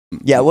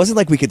Yeah, it wasn't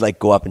like we could like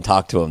go up and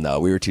talk to him though.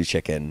 We were too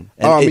chicken,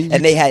 and, I mean,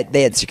 and they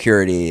had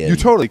security. And you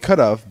totally could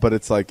have, but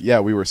it's like, yeah,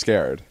 we were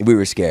scared. we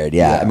were scared.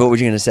 Yeah. Yeah. And what were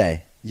you gonna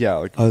say? Yeah,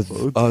 like I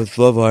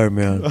love Iron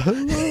Man.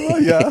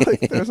 yeah,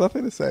 like, there's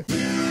nothing to say.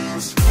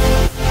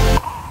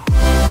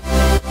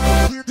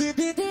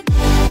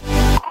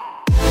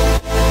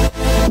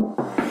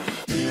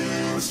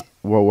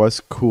 What was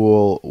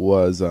cool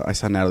was I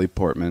saw Natalie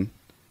Portman,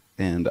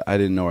 and I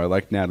didn't know I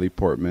liked Natalie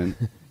Portman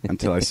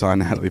until I saw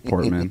Natalie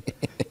Portman.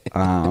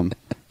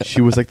 She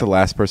was like the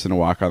last person to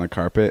walk on the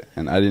carpet,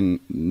 and I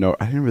didn't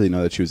really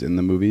know that she was in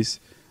the movies.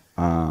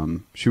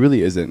 She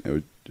really isn't.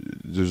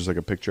 There's just like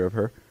a picture of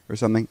her or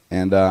something,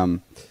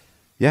 and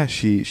yeah,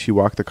 she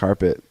walked the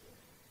carpet,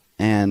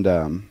 and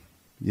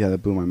yeah, that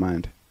blew my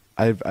mind.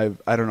 I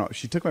don't know.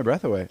 She took my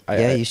breath away.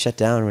 You shut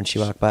down when she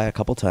walked by a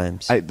couple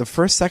times. The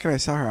first second I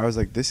saw her, I was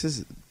like, this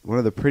is one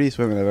of the prettiest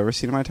women I've ever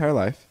seen in my entire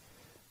life.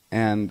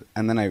 And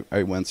then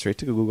I went straight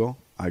to Google.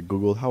 I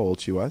Googled how old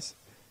she was.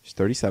 She's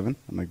 37.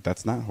 I'm like,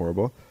 that's not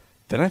horrible.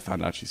 Then I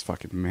found out she's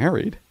fucking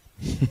married.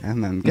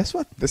 And then guess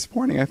what? This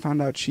morning I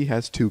found out she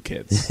has 2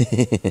 kids.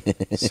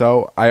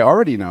 So I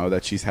already know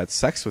that she's had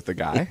sex with the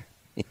guy.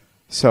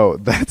 So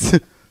that's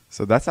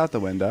out the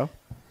window.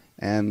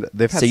 And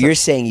they've had so you're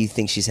saying you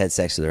think she's had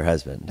sex with her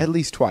husband? at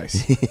least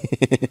twice.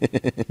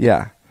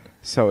 Yeah.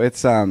 So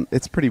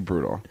it's pretty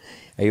brutal.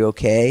 Are you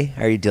okay?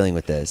 How are you dealing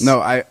with this?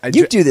 No,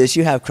 you do this.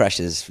 You have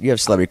crushes. You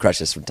have celebrity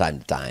crushes from time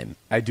to time.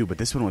 I do, but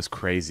this one was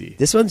crazy.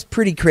 This one's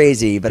pretty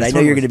crazy, but I know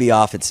you're going to be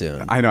off it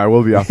soon. I know I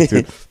will be off it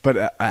too.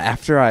 But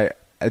after I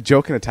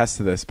joke and attest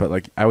to this, but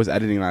like I was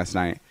editing last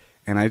night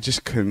and I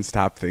just couldn't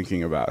stop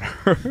thinking about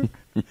her.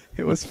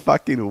 It was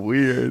fucking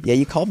weird. Yeah,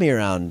 you called me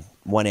around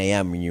 1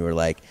 a.m. when you were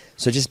like,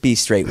 so just be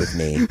straight with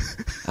me.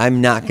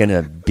 I'm not going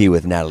to be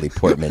with Natalie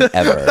Portman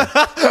ever.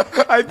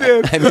 I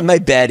did. I'm in my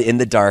bed in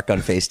the dark on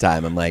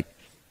FaceTime. I'm like,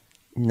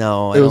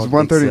 no, it was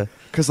 1:30 so.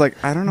 Because like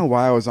I don't know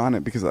why I was on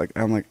it, because like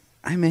I'm like,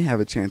 I may have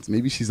a chance.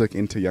 Maybe she's like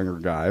into younger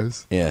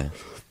guys. Yeah.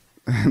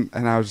 And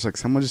I was just like,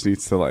 someone just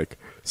needs to like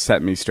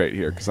set me straight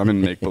here, because I'm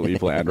in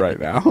make-believe land right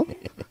now.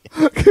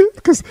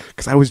 Because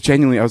I was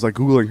like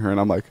Googling her, and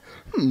I'm like,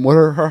 what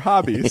are her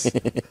hobbies?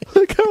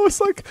 Like I was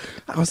like,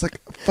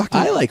 fucking.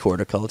 I like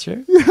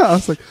horticulture. Yeah, I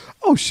was like,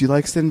 oh, she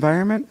likes the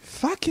environment?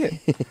 Fuck it.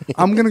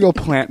 I'm going to go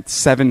plant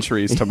 7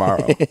 trees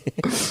tomorrow.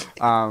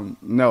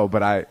 No,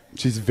 but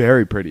she's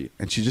very pretty,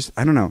 and she just,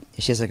 I don't know.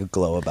 She has like a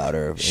glow about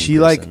her. She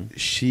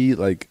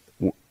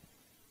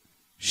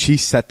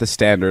set the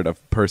standard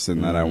of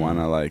person that I want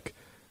to like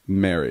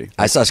marry.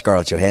 I saw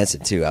Scarlett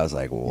Johansson too. I was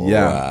like, whoa.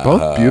 Yeah,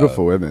 both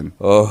beautiful women.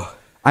 Oh.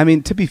 I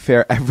mean, to be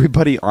fair,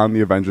 everybody on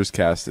the Avengers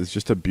cast is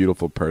just a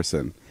beautiful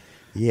person.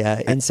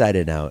 Yeah, inside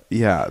and out.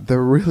 Yeah,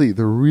 they're really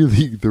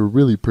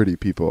pretty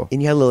people.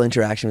 And you had a little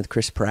interaction with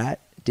Chris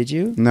Pratt, did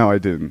you? No, I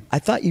didn't. I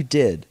thought you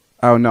did.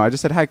 Oh no, I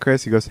just said hi,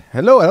 Chris. He goes,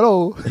 hello.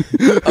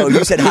 Oh,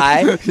 you said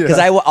hi? Because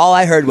all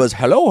I heard was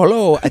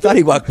hello. I thought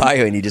he walked by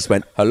you and he just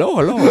went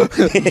hello. No,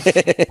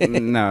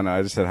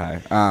 I just said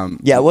hi.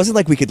 Yeah, it wasn't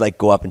like we could like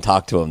go up and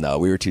talk to him though.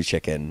 We were too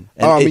chicken,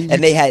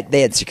 and they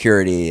had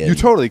security. And you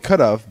totally could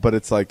have, but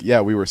it's like,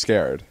 yeah, we were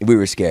scared. We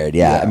were scared.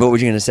 Yeah. And what were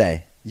you gonna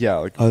say? Yeah,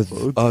 like I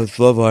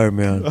love Iron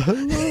Man.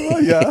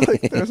 Yeah,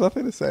 like, there's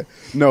nothing to say.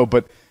 No,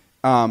 but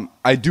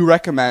I do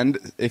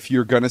recommend, if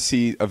you're gonna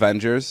see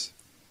Avengers,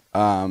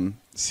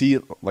 see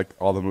like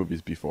all the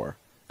movies before,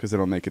 because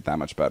it'll make it that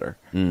much better.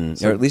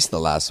 So, or at least the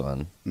last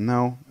one.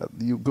 No,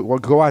 you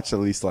go watch at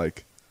least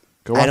like.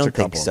 Go watch I don't a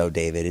couple. think so,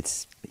 David.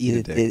 It's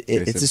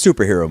it's a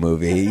superhero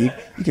movie.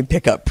 You can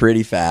pick up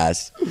pretty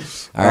fast.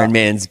 Iron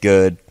Man's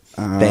good.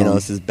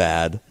 Thanos is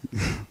bad.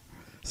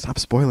 Stop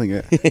spoiling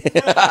it.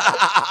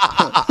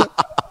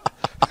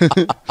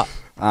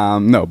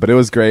 No, but it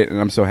was great, and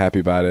I'm so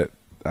happy about it.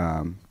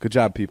 Good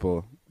job,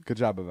 people. Good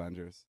job, Avengers.